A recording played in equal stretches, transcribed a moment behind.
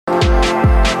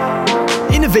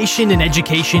Innovation in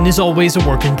education is always a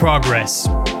work in progress.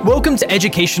 Welcome to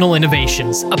Educational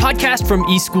Innovations, a podcast from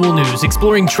eSchool News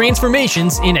exploring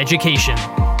transformations in education.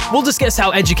 We'll discuss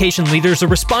how education leaders are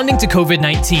responding to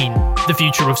COVID-19, the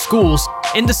future of schools,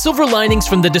 and the silver linings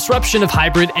from the disruption of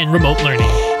hybrid and remote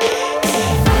learning.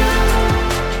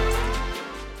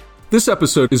 This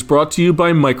episode is brought to you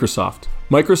by Microsoft.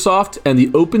 Microsoft and the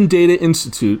Open Data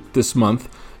Institute this month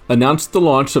announced the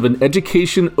launch of an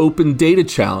Education Open Data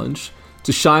Challenge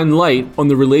to shine light on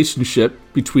the relationship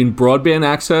between broadband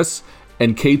access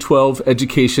and K-12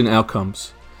 education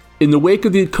outcomes. In the wake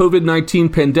of the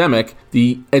COVID-19 pandemic,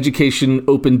 the Education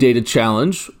Open Data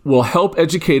Challenge will help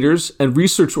educators and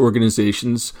research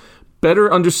organizations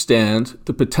better understand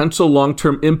the potential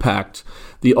long-term impact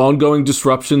the ongoing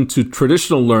disruption to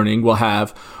traditional learning will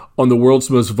have on the world's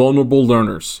most vulnerable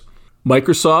learners.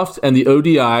 Microsoft and the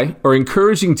ODI are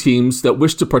encouraging teams that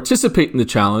wish to participate in the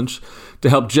challenge to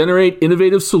help generate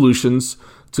innovative solutions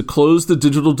to close the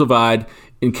digital divide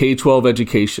in K-12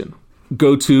 education.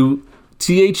 Go to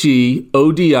theodi.org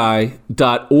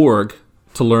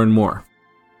to learn more.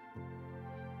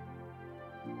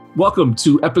 Welcome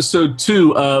to episode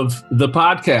 2 of the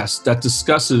podcast that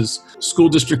discusses school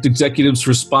district executives'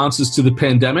 responses to the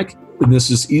pandemic. And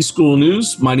this is eSchool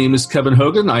News. My name is Kevin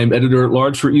Hogan. I am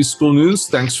editor-at-large for eSchool News.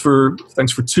 Thanks for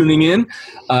tuning in.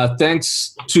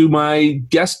 Thanks to my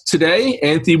guest today,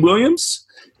 Marianthe Williams.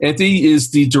 Marianthe is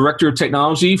the Director of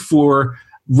Technology for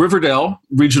River Dell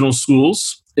Regional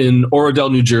Schools in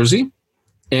Oradell, New Jersey.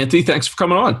 Marianthe, thanks for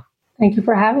coming on. Thank you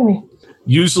for having me.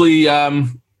 Usually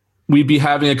we'd be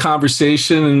having a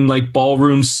conversation in like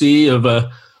Ballroom C of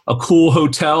a cool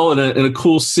hotel in a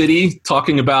cool city,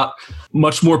 talking about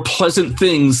much more pleasant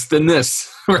things than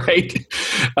this, right?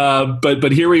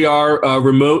 But here we are,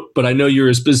 remote. But I know you're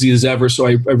as busy as ever, so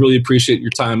I really appreciate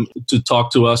your time to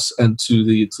talk to us and to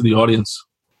the audience.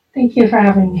 Thank you for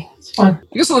having me. It's fun.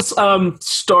 I guess let's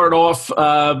start off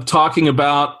talking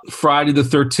about Friday the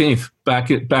 13th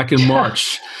back in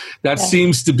March. That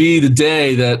seems to be the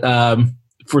day that.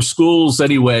 For schools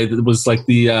anyway, it was like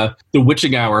the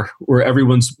witching hour where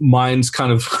everyone's minds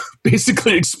kind of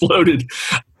basically exploded.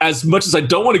 As much as I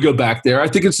don't want to go back there, I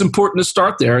think it's important to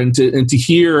start there and to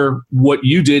hear what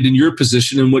you did in your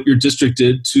position and what your district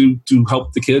did to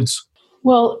help the kids.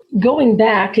 Well, going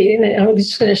back, and I'm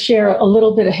just going to share a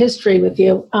little bit of history with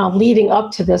you leading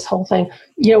up to this whole thing.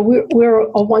 You know, we're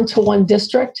a one-to-one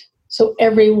district, so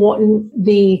everyone,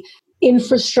 the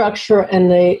infrastructure and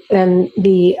the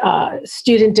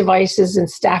student devices and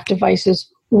staff devices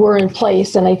were in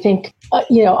place. And I think,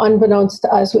 unbeknownst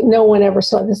to us, no one ever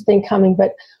saw this thing coming,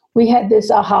 but we had this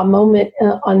aha moment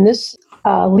on this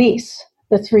lease,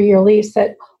 the 3-year lease,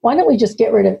 that why don't we just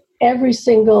get rid of every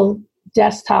single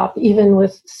desktop, even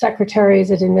with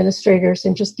secretaries and administrators,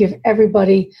 and just give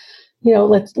everybody,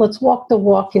 let's walk the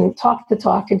walk and talk the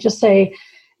talk and just say,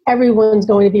 everyone's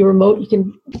going to be remote. You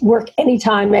can work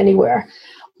anytime, anywhere.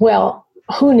 Well,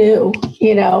 who knew,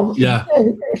 Yeah.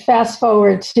 Fast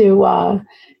forward to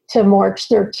March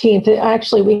 13th.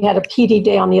 Actually, we had a PD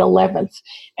day on the 11th,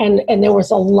 and there was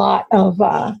a lot of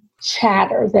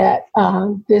chatter that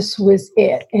this was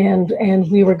it.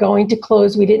 And we were going to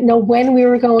close. We didn't know when we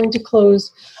were going to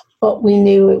close, but we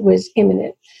knew it was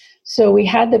imminent. So we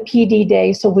had the PD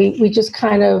day. So we just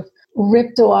kind of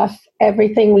ripped off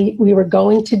everything we were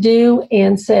going to do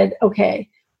and said, okay,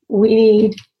 we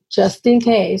need, just in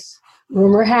case,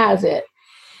 rumor has it,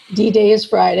 D-Day is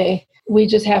Friday, we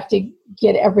just have to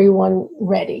get everyone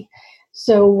ready.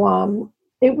 So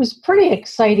it was pretty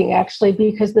exciting, actually,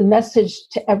 because the message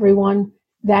to everyone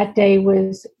that day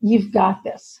was, you've got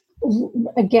this.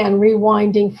 Again,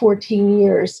 rewinding 14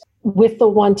 years with the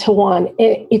one-to-one,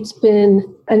 it's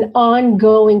been an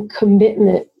ongoing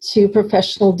commitment to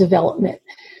professional development.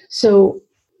 So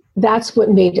that's what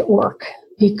made it work,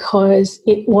 because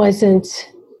it wasn't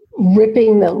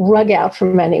ripping the rug out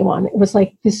from anyone. It was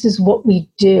like, this is what we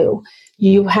do.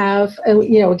 You have,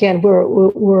 again,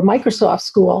 we're a Microsoft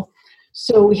school.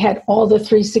 So we had all the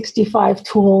 365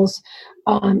 tools,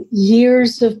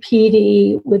 years of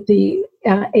PD with the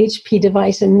HP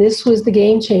device. And this was the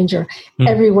game changer.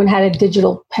 Everyone had a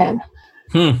digital pen.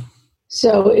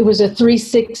 So it was a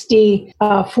 360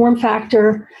 form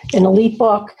factor, an elite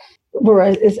book. We're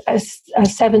a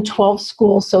 712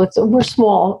 school, so we're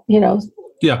small, we're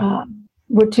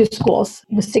 2 schools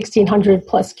with 1,600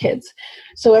 plus kids.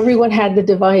 So everyone had the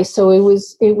device. So it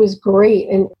was great.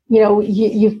 And,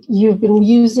 you've been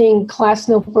using Class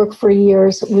Notebook for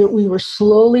years. We were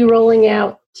slowly rolling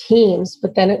out Teams,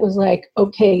 but then it was like,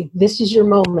 okay, this is your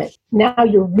moment. Now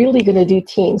you're really going to do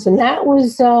Teams. And that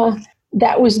was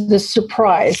that was the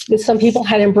surprise. That some people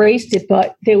had embraced it,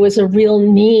 but there was a real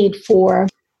need for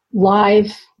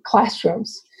live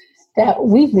classrooms that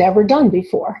we've never done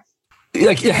before.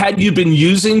 Like, had you been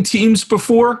using Teams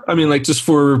before? I mean, like just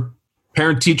for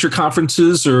parent-teacher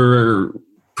conferences or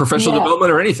professional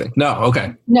development or anything? No,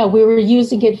 okay. No, we were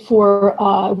using it for,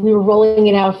 we were rolling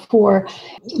it out for,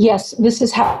 yes, this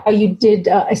is how you did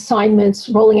assignments,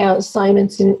 rolling out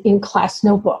assignments in class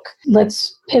notebook.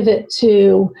 Let's pivot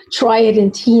to try it in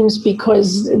Teams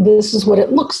because this is what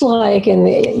it looks like and,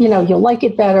 you'll like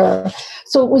it better.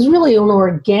 So it was really an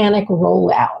organic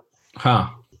rollout. Huh.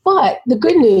 But the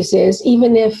good news is,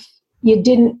 even if you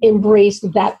didn't embrace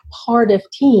that part of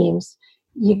Teams,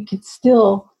 you could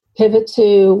still pivot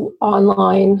to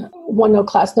online OneNote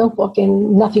class notebook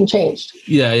and nothing changed.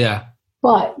 Yeah.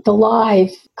 But the live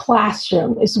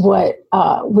classroom is what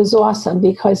was awesome,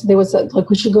 because there was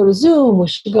we should go to Zoom, we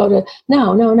should go to,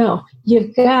 no.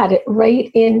 You've got it right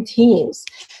in Teams.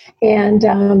 And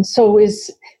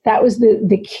that was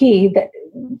the key that,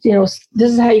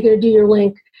 this is how you're going to do your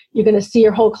link. You're going to see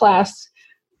your whole class.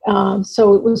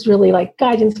 So it was really like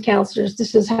guidance counselors.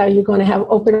 This is how you're going to have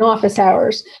open office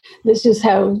hours. This is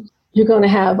how you're going to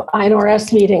have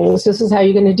INRS meetings. This is how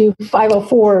you're going to do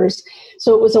 504s.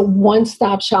 So it was a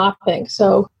one-stop shopping.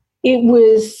 So it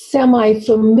was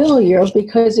semi-familiar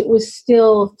because it was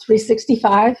still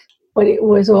 365, but it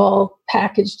was all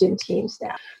packaged in Teams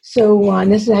now. So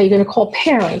this is how you're going to call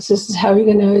parents. This is how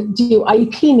you're going to do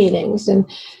IEP meetings. And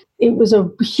it was a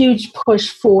huge push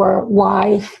for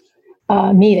live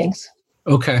meetings.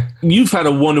 Okay. You've had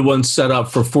a one-to-one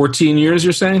setup for 14 years,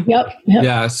 you're saying? Yep.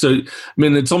 Yeah. So, I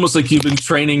mean, it's almost like you've been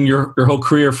training your whole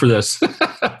career for this,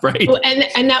 right? Well,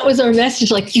 and that was our message,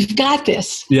 like, you've got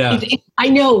this. Yeah. I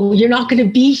know you're not going to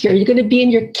be here. You're going to be in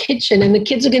your kitchen and the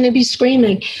kids are going to be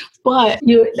screaming.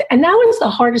 And that was the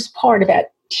hardest part about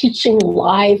teaching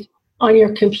live on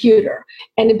your computer.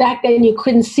 And back then you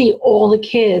couldn't see all the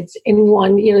kids in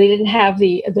one, they didn't have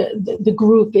the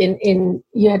group in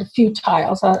you had a few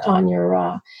tiles on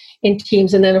your, in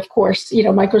Teams. And then of course,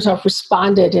 Microsoft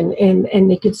responded and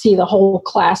they could see the whole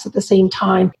class at the same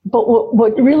time. But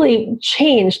what really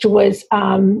changed was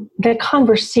the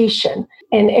conversation.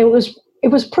 And it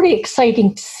was pretty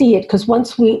exciting to see it, because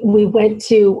once we went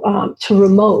to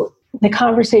remote, the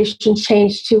conversation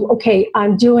changed to, okay,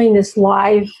 I'm doing this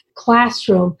live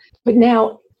classroom, but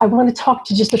now I want to talk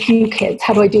to just a few kids.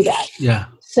 How do I do that? Yeah.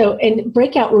 So in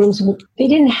breakout rooms, they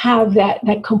didn't have that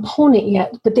component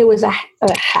yet, but there was a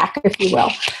hack, if you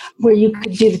will, where you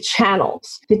could do the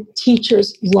channels. The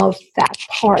teachers loved that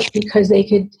part because they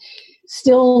could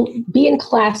still be in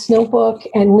class notebook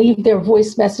and leave their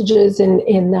voice messages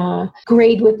and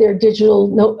grade with their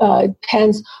digital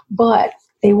pens, but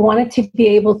they wanted to be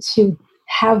able to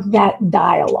have that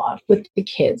dialogue with the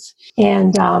kids.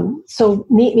 And so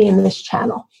meet me in this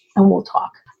channel and we'll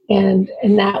talk. And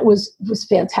that was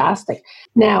fantastic.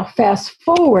 Now, fast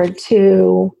forward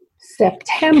to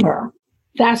September,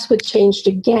 that's what changed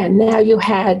again. Now you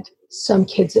had some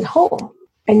kids at home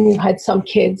and you had some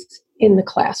kids in the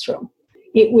classroom.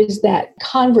 It was that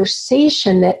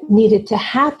conversation that needed to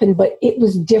happen, but it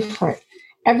was different.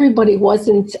 Everybody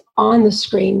wasn't on the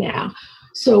screen now.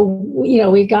 So,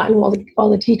 we've gotten all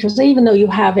the teachers, even though you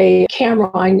have a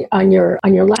camera on your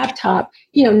laptop,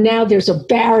 now there's a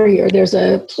barrier, there's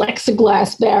a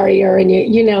plexiglass barrier,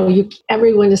 and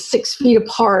everyone is 6 feet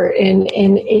apart, and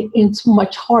it's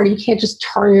much harder. You can't just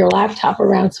turn your laptop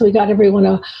around. So we got everyone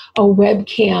a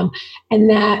webcam, and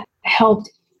that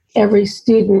helped every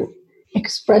student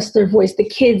express their voice. The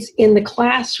kids in the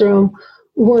classroom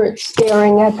weren't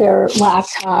staring at their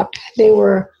laptop. They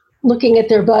were looking at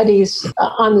their buddies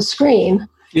on the screen.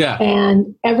 Yeah.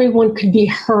 And everyone could be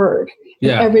heard.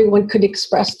 Yeah. Everyone could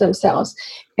express themselves.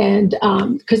 And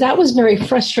because that was very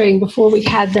frustrating before we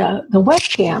had the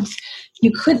webcams.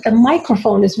 The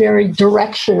microphone is very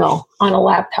directional on a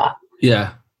laptop.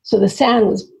 Yeah. So the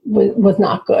sound was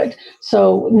not good.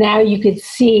 So now you could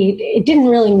see, it didn't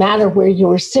really matter where you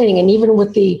were sitting. And even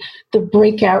with the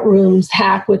breakout rooms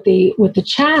hack with the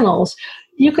channels,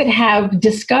 you could have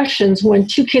discussions when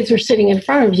 2 kids were sitting in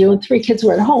front of you and 3 kids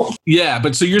were at home. Yeah,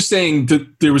 but so you're saying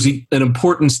that there was an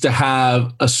importance to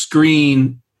have a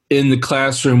screen in the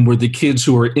classroom where the kids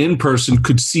who are in person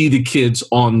could see the kids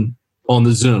on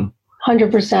the Zoom.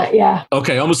 100%, yeah.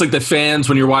 Okay, almost like the fans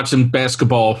when you're watching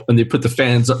basketball and they put the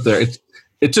fans up there.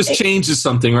 It just changes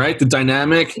something, right? The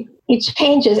dynamic. It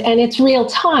changes, and it's real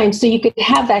time, so you could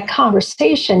have that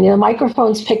conversation. The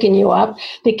microphone's picking you up.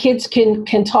 The kids can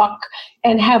talk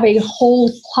and have a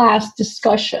whole class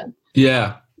discussion.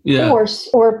 Yeah.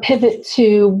 Or pivot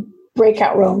to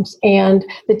breakout rooms, and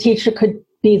the teacher could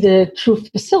be the true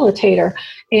facilitator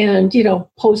and,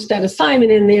 post that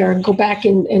assignment in there and go back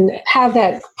and have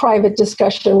that private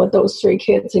discussion with those 3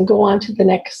 kids and go on to the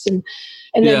next and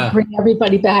then bring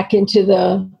everybody back into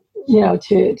the,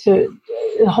 to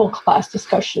the whole class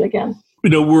discussion again.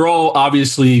 We're all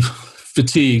obviously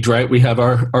fatigued, right? We have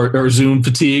our Zoom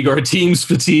fatigue, our Teams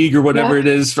fatigue, or whatever it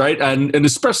is, right? And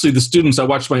especially the students. I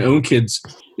watch my own kids,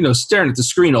 staring at the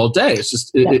screen all day. It's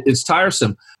just, it's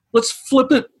tiresome. Let's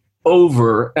flip it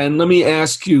over and let me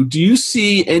ask you, do you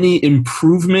see any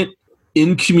improvement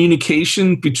in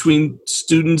communication between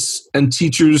students and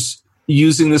teachers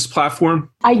using this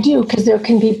platform? I do, because there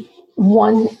can be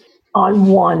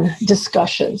one-on-one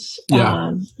discussions.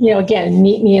 Again,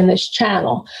 meet me in this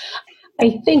channel.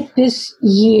 I think this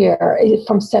year,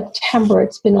 from September,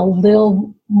 it's been a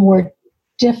little more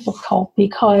difficult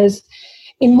because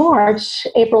in March,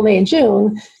 April, May, and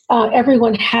June,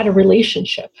 everyone had a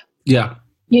relationship. Yeah.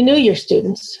 You knew your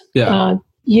students. Yeah.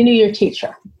 You knew your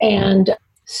teacher. And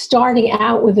starting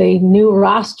out with a new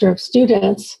roster of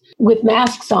students with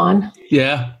masks on.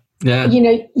 Yeah. Yeah.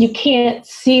 You can't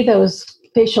see those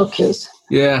facial cues.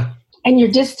 Yeah. And you're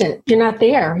distant. You're not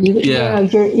there.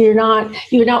 You're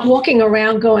not walking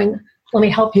around going, "Let me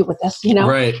help you with this."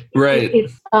 Right.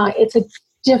 It's a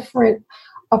different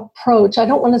approach. I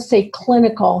don't want to say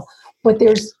clinical, but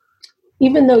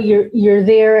even though you're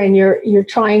there and you're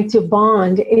trying to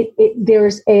bond,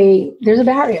 there's a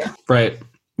barrier.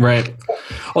 Right.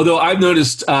 Although I've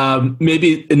noticed,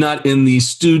 maybe not in the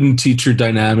student-teacher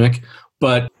dynamic,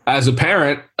 but as a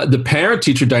parent, the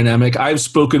parent-teacher dynamic, I've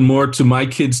spoken more to my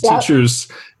kids' teachers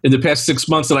in the past 6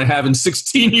 months than I have in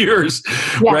 16 years,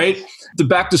 right? The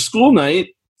back-to-school night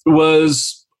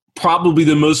was probably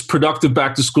the most productive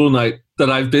back-to-school night that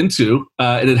I've been to,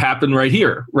 and it happened right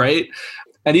here, right?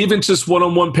 And even just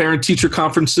one-on-one parent-teacher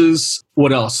conferences.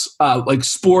 What else? Like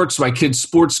sports, my kids'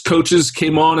 sports coaches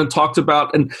came on and talked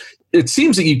about, and it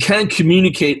seems that you can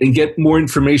communicate and get more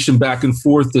information back and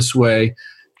forth this way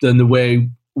than the way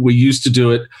we used to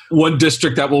do it. One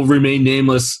district that will remain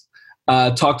nameless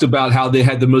talked about how they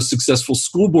had the most successful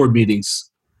school board meetings.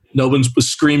 No one was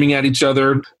screaming at each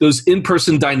other. Those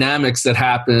in-person dynamics that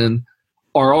happen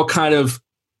are all kind of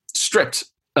stripped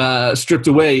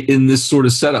away in this sort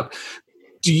of setup.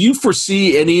 Do you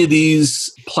foresee any of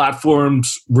these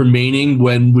platforms remaining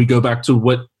when we go back to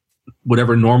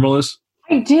whatever normal is?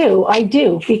 I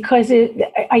do, because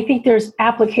I think there's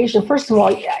application. First of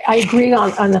all, I agree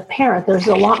on the parent. There's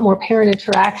a lot more parent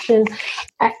interaction.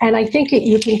 And I think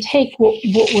you can take what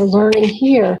we're learning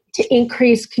here to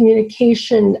increase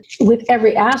communication with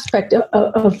every aspect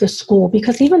of the school,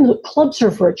 because even the clubs are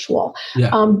virtual.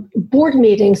 Yeah. Board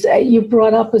meetings you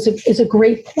brought up is a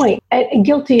great point. And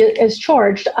guilty as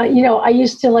charged. I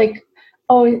used to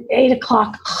 8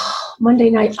 o'clock, Monday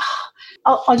night,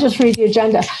 I'll just read the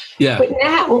agenda. Yeah. But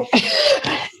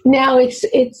now it's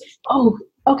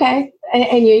okay.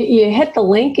 And you hit the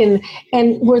link and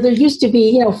where there used to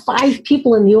be 5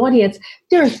 people in the audience,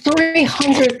 there are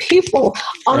 300 people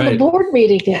on the board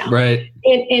meeting now. Right.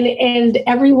 And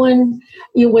everyone,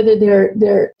 whether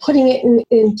they're putting it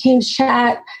in Teams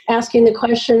chat, asking the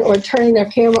question, or turning their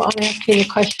camera on, asking the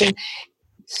question,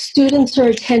 students are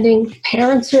attending,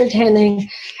 parents are attending.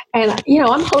 And,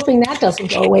 I'm hoping that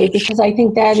doesn't go away, because I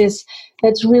think that's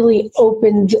really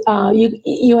opened.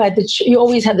 You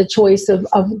always had the choice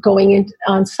of going in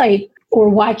on site or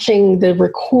watching the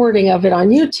recording of it on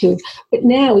YouTube. But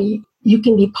now you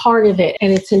can be part of it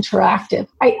and it's interactive.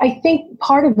 I think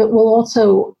part of it will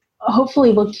also,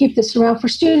 hopefully we'll keep this around for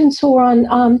students who are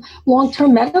on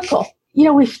long-term medical.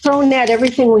 We've thrown out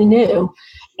everything we knew.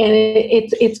 And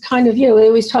it's kind of, we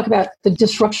always talk about the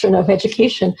disruption of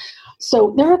education.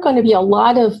 So there are going to be a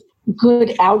lot of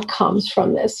good outcomes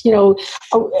from this. We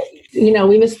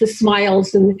miss the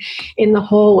smiles in the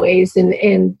hallways, and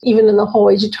even in the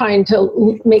hallways, you're trying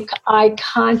to make eye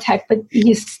contact, but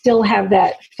you still have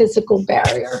that physical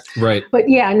barrier. Right. But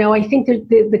I think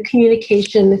the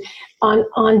communication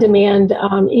on demand,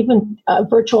 even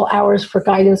virtual hours for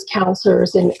guidance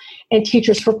counselors and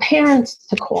teachers, for parents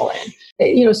to call in.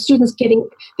 Students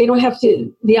they don't have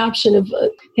the option of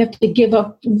you have to give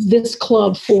up this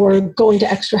club for going to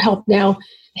extra help. Now,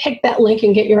 hit that link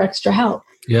and get your extra help.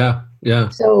 Yeah.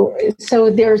 So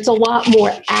there's a lot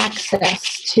more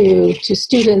access to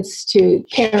students, to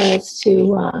parents,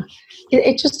 to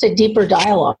it's just a deeper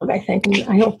dialogue, I think, and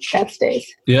I hope that stays.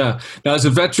 Yeah. Now, as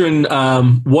a veteran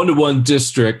one-to-one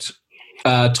district,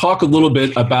 talk a little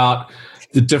bit about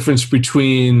the difference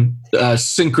between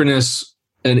synchronous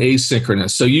and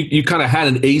asynchronous. So you kind of had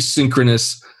an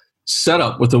asynchronous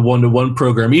setup with a one-to-one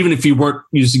program, even if you weren't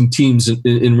using Teams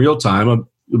in real time.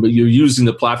 you're using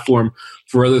the platform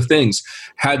for other things.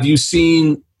 Have you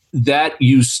seen that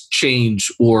use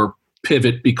change or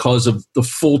pivot because of the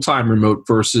full-time remote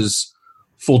versus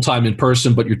full-time in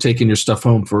person, but you're taking your stuff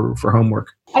home for homework?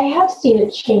 I have seen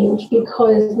it change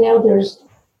because now there's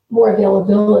more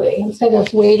availability. Instead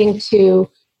of waiting to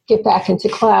get back into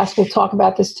class, we'll talk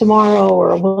about this tomorrow,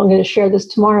 or I'm going to share this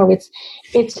tomorrow.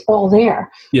 It's all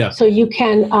there. Yeah. So you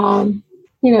can,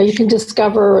 you can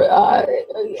discover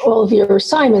all of your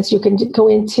assignments. You can go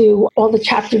into all the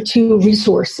Chapter 2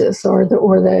 resources,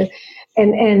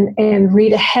 and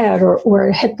read ahead,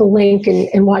 or hit the link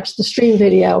and watch the stream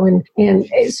video. And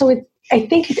so I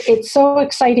think it's so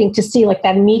exciting to see like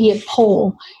that immediate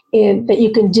poll that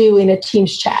you can do in a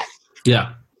Teams chat.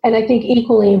 Yeah. And I think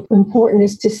equally important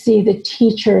is to see the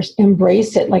teachers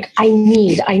embrace it. Like, I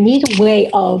need a way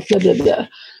of blah, blah, blah.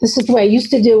 This is the way I used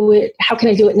to do it. How can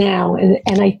I do it now? And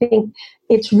I think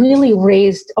it's really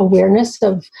raised awareness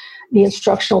of the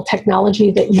instructional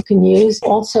technology that you can use.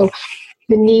 Also,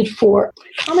 the need for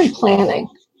common planning.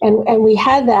 And we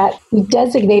had that, we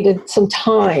designated some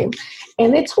time.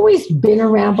 And it's always been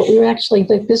around, but we were actually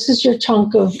like, this is your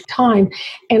chunk of time.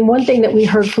 And one thing that we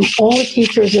heard from all the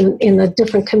teachers in the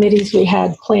different committees we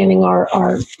had planning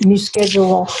our new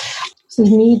schedule was the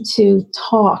need to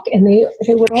talk. And they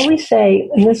would always say,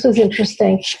 and this was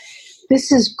interesting, this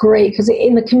is great, because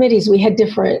in the committees we had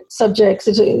different subjects,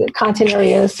 content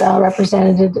areas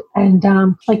represented, and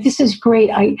this is great.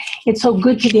 It's so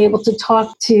good to be able to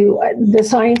talk to the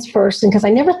science person, because I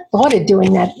never thought of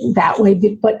doing that way,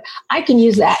 but I can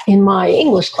use that in my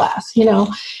English class,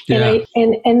 Yeah.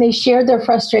 And they shared their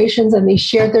frustrations and they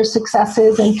shared their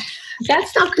successes, and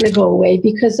that's not going to go away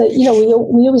because we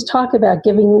always talk about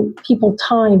giving people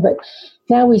time, but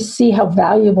now we see how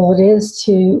valuable it is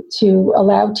to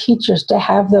allow teachers to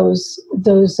have those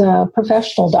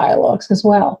professional dialogues as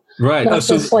well. Right. Not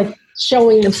just like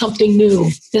showing them something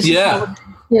new.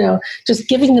 Just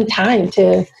giving them time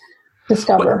to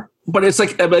discover. But it's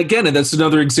like, again, and that's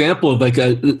another example of like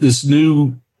this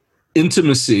new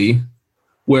intimacy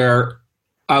where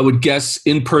I would guess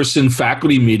in-person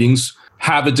faculty meetings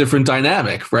have a different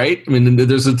dynamic, right? I mean,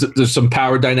 there's some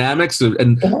power dynamics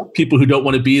and people who don't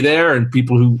want to be there and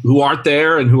people who aren't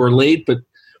there and who are late. But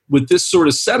with this sort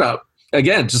of setup,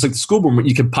 again, just like the school board,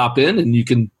 you can pop in and you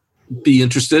can be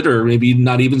interested, or maybe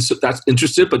not even that's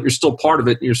interested, but you're still part of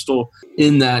it and you're still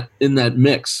in that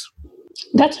mix.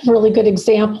 That's a really good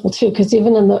example too, because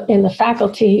even in the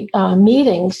faculty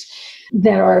meetings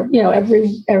that are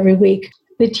every week,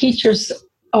 the teachers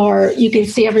you can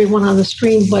see everyone on the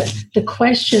screen, but the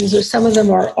questions, or some of them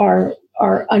are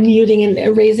unmuting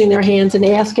and raising their hands and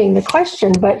asking the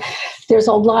question, but there's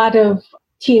a lot of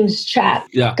Teams chat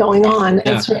going on,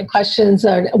 answering questions.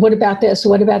 What about this?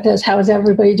 What about this? How is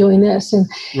everybody doing this? And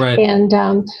right.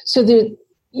 And so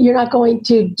you're not going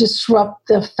to disrupt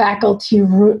the faculty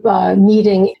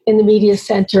meeting in the media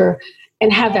center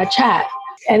and have that chat.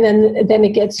 And then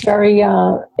it gets very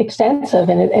extensive,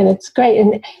 and it's great.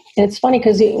 And it's funny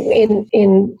because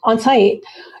in on site,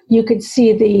 you could see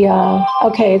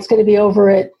it's going to be over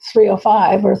at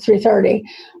 3:05 or 3:30,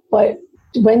 but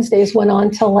Wednesdays went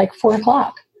on till like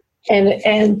 4:00,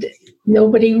 and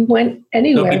nobody went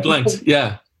anywhere. Nobody blinked.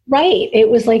 Yeah. Right.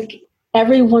 It was like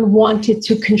everyone wanted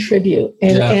to contribute,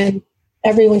 and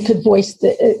everyone could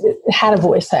had a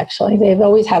voice. Actually, they've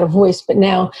always had a voice, but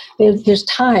now there's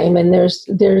time, and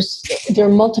there are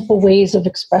multiple ways of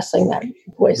expressing that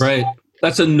voice. Right.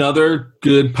 That's another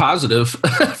good positive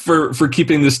for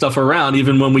keeping this stuff around,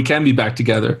 even when we can be back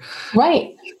together.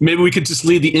 Right. Maybe we could just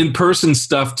leave the in-person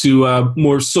stuff to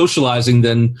more socializing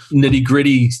than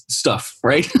nitty-gritty stuff,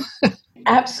 right?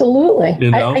 Absolutely.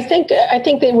 I think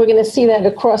that we're going to see that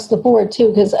across the board too,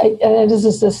 because this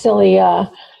is a silly.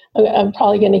 I'm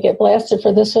probably going to get blasted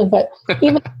for this one, but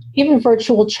even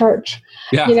virtual church,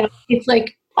 it's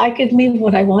like I could leave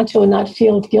when I want to and not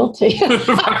feel guilty.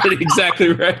 Right,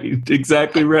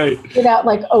 exactly right. Without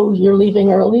like, oh, you're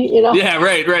leaving early, Yeah,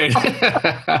 right.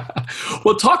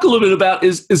 Well, talk a little bit about,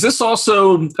 is this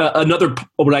also another,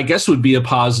 what I guess would be a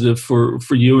positive for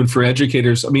you and for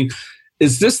educators? I mean,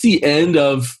 is this the end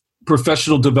of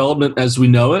professional development as we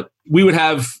know it? We would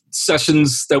have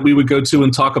sessions that we would go to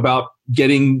and talk about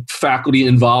getting faculty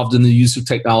involved in the use of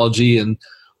technology. And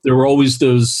there were always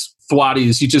those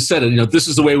thwatties. You just said it, this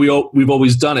is the way we've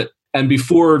always done it. And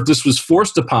before this was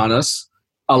forced upon us,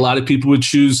 a lot of people would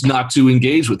choose not to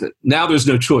engage with it. Now there's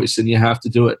no choice and you have to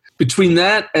do it. Between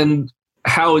that and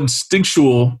how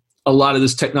instinctual a lot of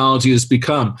this technology has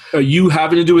become, are you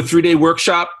having to do a 3-day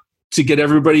workshop to get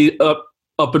everybody up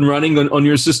and running on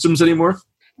your systems anymore?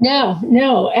 No.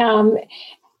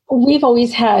 we've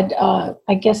always had,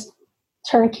 I guess,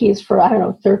 turnkeys for,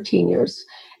 13 years.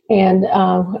 And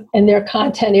their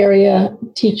content area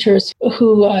teachers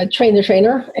who train the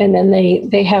trainer, and then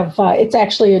they have, it's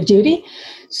actually a duty.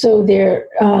 So they're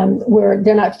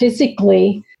not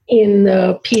physically in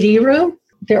the PD room.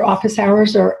 Their office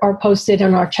hours are posted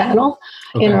on our channel,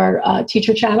 in our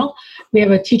teacher channel. We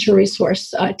have a teacher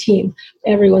resource team.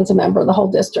 Everyone's a member of the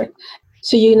whole district.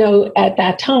 So, at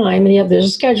that time, and there's a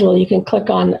schedule, you can click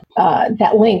on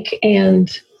that link and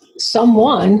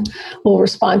someone will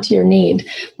respond to your need.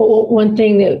 But one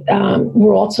thing that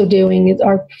we're also doing is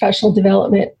our professional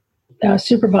development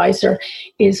supervisor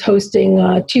is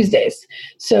hosting Tuesdays.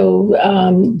 So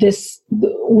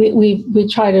we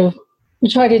try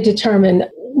to determine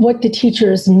what the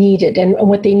teachers needed, and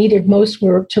what they needed most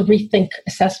were to rethink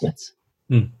assessments.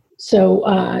 So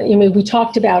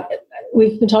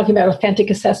we've been talking about authentic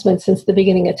assessment since the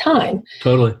beginning of time.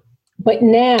 Totally. But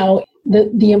now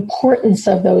the importance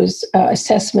of those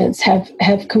assessments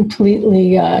have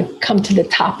completely come to the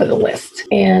top of the list.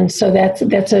 And so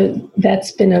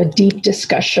that's been a deep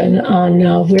discussion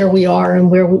on where we are and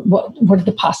what are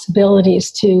the possibilities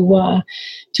to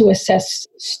assess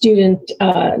student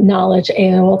knowledge,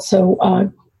 and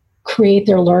also create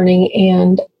their learning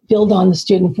and build on the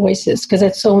student voices, because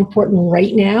that's so important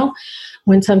right now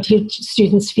when some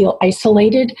students feel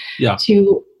isolated,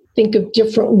 to think of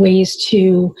different ways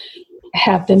to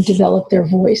have them develop their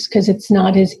voice, because it's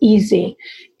not as easy,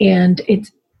 and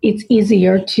it's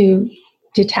easier to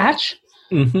detach.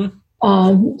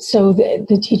 So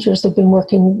the teachers have been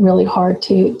working really hard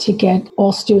to get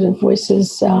all student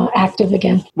voices active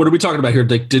again. What are we talking about here?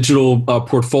 Like digital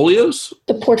portfolios?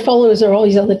 The portfolios are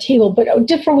always on the table, but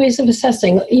different ways of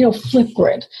assessing,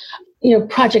 Flipgrid,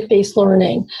 project-based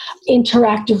learning,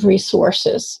 interactive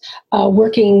resources,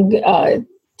 working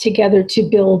together to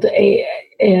build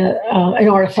an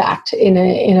artifact in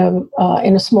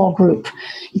a small group.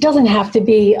 It doesn't have to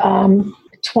be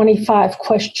 25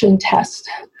 question test.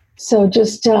 So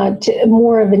just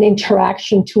more of an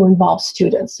interaction to involve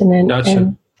students, and it's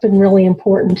been really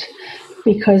important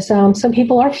because some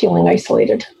people are feeling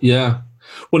isolated. Yeah.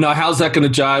 Well, now how's that going to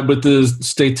jibe with the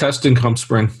state testing come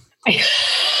spring?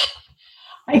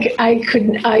 I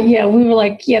couldn't, we were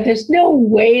like, there's no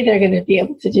way they're going to be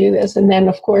able to do this. And then,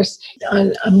 of course,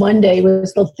 on Monday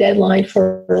was the deadline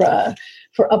for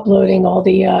uploading all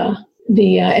the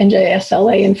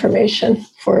NJSLA information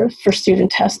for student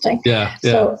testing.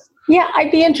 So,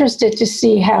 I'd be interested to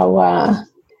see how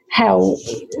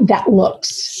that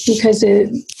looks, because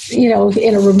in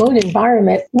a remote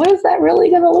environment, what is that really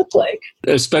going to look like?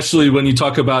 Especially when you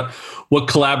talk about what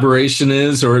collaboration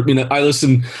is, or I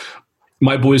listen.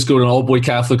 My boys go to an all-boy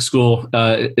Catholic school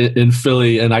in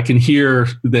Philly, and I can hear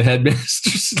the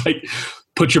headmasters like,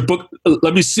 put your book,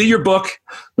 let me see your book.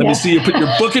 Let me see you put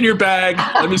your book in your bag.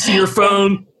 Let me see your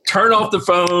phone. Turn off the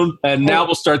phone, and now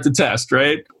we'll start the test,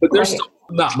 right? But they're still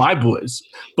not my boys,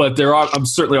 but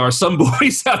certainly are some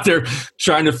boys out there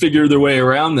trying to figure their way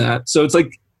around that. So it's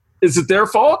like, is it their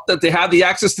fault that they have the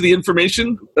access to the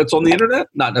information that's on the internet?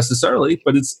 Not necessarily,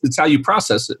 but it's how you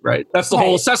process it, right? That's the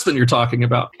whole assessment you're talking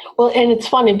about. Well, and it's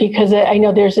funny because I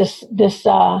know there's this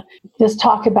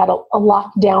talk about a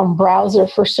lockdown browser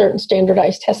for certain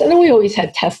standardized tests. And then we always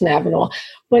had TestNav and all.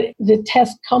 But the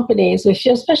test companies,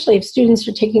 especially if students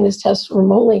are taking this test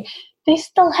remotely, they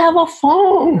still have a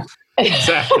phone.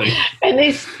 Exactly. And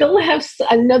they still have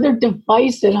another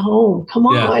device at home. Come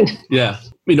on. Yeah.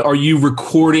 Are you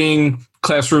recording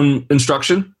classroom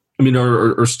instruction?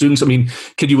 Or students?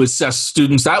 Could you assess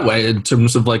students that way in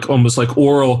terms of like almost like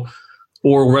oral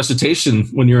recitation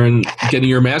when you're getting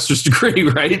your master's degree,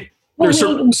 right? Well,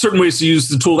 there's certain ways to use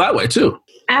the tool that way too.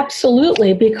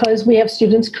 Absolutely, because we have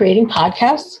students creating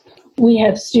podcasts. We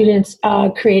have students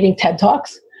creating TED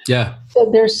Talks. Yeah. So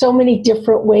there's so many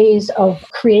different ways of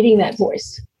creating that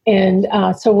voice. And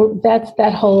so that's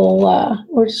that whole,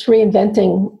 we're just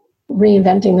reinventing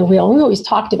the wheel. We always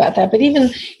talked about that, but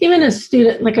even a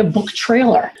student, like a book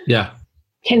trailer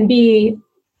can be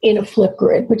in a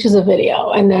Flipgrid, which is a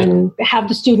video, and then have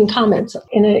the student comments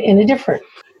in a different.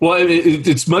 Well,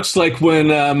 it's much like when,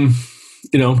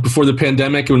 before the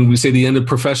pandemic, when we say the end of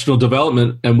professional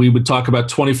development, and we would talk about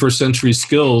 21st century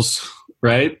skills,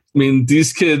 right?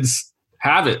 These kids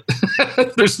have it.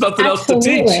 There's nothing else to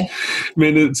teach.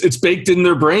 It's baked in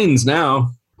their brains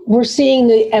now. We're seeing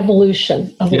the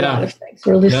evolution of a lot of things.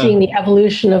 We're seeing the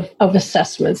evolution of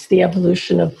assessments, the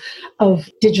evolution of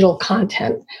digital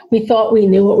content. We thought we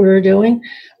knew what we were doing,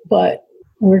 but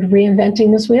we're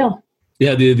reinventing this wheel.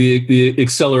 Yeah, the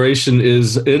acceleration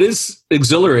is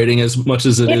exhilarating as much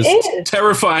as it is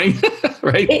terrifying,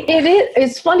 right? It is.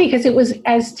 It's funny because it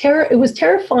was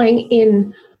terrifying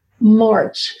in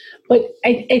March, but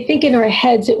I think in our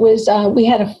heads it was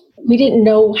we didn't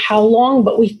know how long,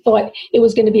 but we thought it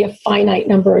was going to be a finite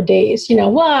number of days.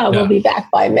 We'll be back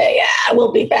by May. Yeah,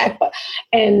 we'll be back,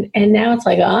 and now it's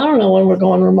like I don't know when we're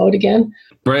going remote again.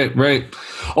 Right.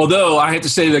 Although I have to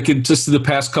say that just in the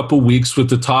past couple of weeks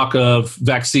with the talk of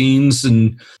vaccines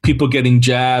and people getting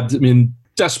jabbed, I mean,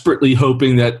 desperately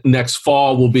hoping that next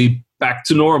fall will be back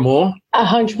to normal.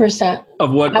 100%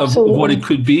 of what it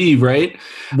could be, right?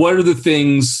 What are the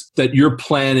things that you're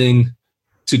planning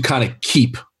to kind of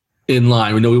keep in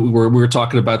line? We know we were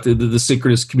talking about the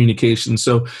synchronous communication.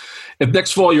 So if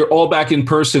next fall you're all back in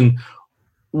person,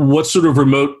 what sort of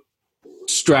remote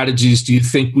strategies do you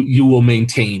think you will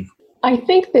maintain? I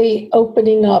think the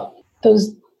opening up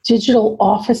those digital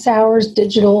office hours,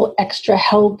 digital extra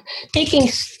help, making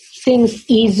things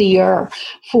easier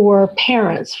for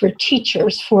parents, for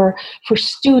teachers, for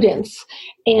students,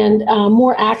 and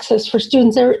more access for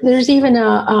students. There's even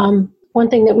one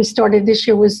thing that we started this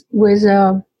year was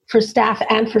for staff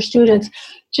and for students,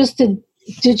 just the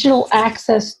digital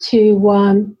access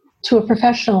to a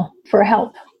professional for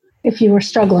help if you were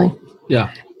struggling.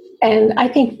 Yeah. And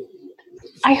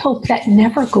I hope that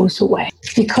never goes away,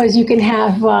 because you can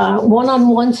have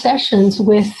one-on-one sessions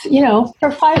with,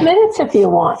 for 5 minutes if you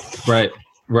want. Right.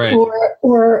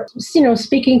 Or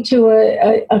speaking to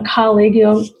a colleague,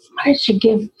 why don't you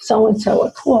give so-and-so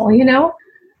a call,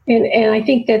 And I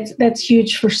think that's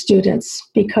huge for students,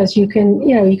 because you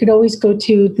could always go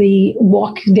to the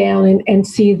walk down and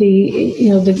see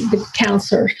the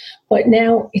counselor, but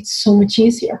now it's so much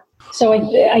easier. So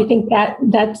I think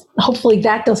that's hopefully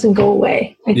that doesn't go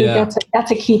away. I think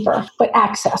that's a keeper. But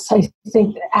access, I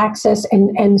think access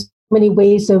and many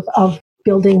ways of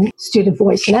building student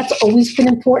voice, and that's always been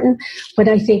important. But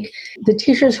I think the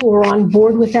teachers who are on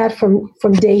board with that from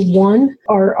day one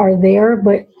are there.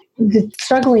 But the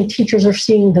struggling teachers are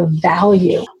seeing the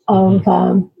value of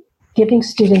giving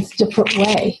students different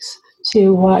ways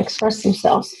to express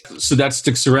themselves. So that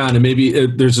sticks around. And maybe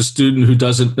there's a student who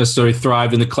doesn't necessarily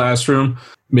thrive in the classroom.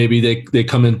 Maybe they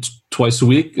come in twice a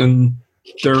week and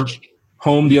they're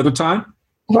home the other time.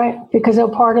 Right, because they're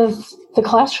part of the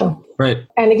classroom. Right.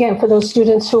 And again, for those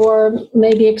students who are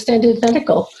maybe extended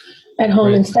medical at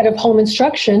home instead of home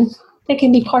instruction, they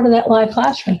can be part of that live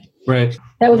classroom. Right.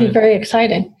 That would be very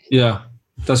exciting. Yeah.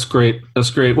 That's great.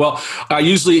 Well, I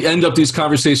usually end up these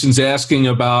conversations asking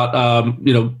about,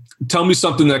 tell me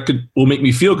something that will make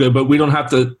me feel good, but we don't have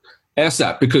to ask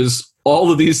that, because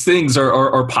all of these things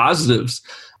are positives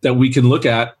that we can look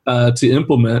at to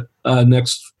implement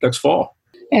next fall.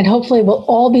 And hopefully we'll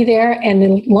all be there and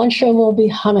the lunchroom will be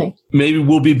humming. Maybe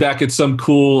we'll be back at some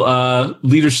cool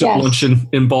leadership luncheon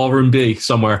in Ballroom B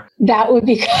somewhere. That would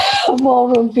be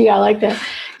Ballroom B. I like that.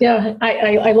 Yeah,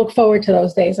 I look forward to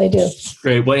those days. I do.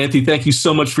 Great. Well, Anthe, thank you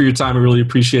so much for your time. I really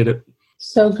appreciate it.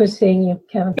 So good seeing you,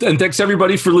 Kevin. And thanks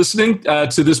everybody for listening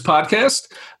to this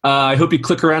podcast. I hope you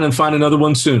click around and find another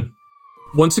one soon.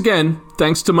 Once again,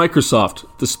 thanks to Microsoft,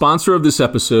 the sponsor of this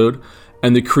episode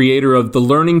and the creator of The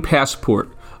Learning Passport,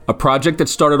 a project that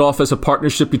started off as a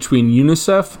partnership between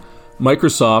UNICEF,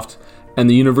 Microsoft, and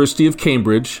the University of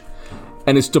Cambridge,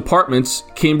 and its departments,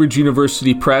 Cambridge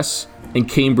University Press and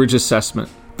Cambridge Assessment.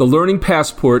 The Learning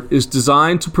Passport is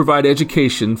designed to provide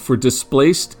education for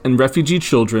displaced and refugee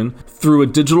children through a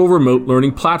digital remote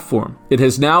learning platform. It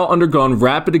has now undergone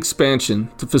rapid expansion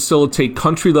to facilitate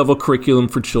country-level curriculum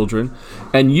for children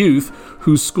and youth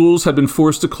whose schools have been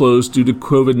forced to close due to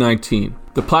COVID-19.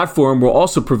 The platform will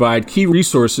also provide key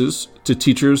resources to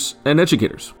teachers and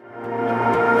educators.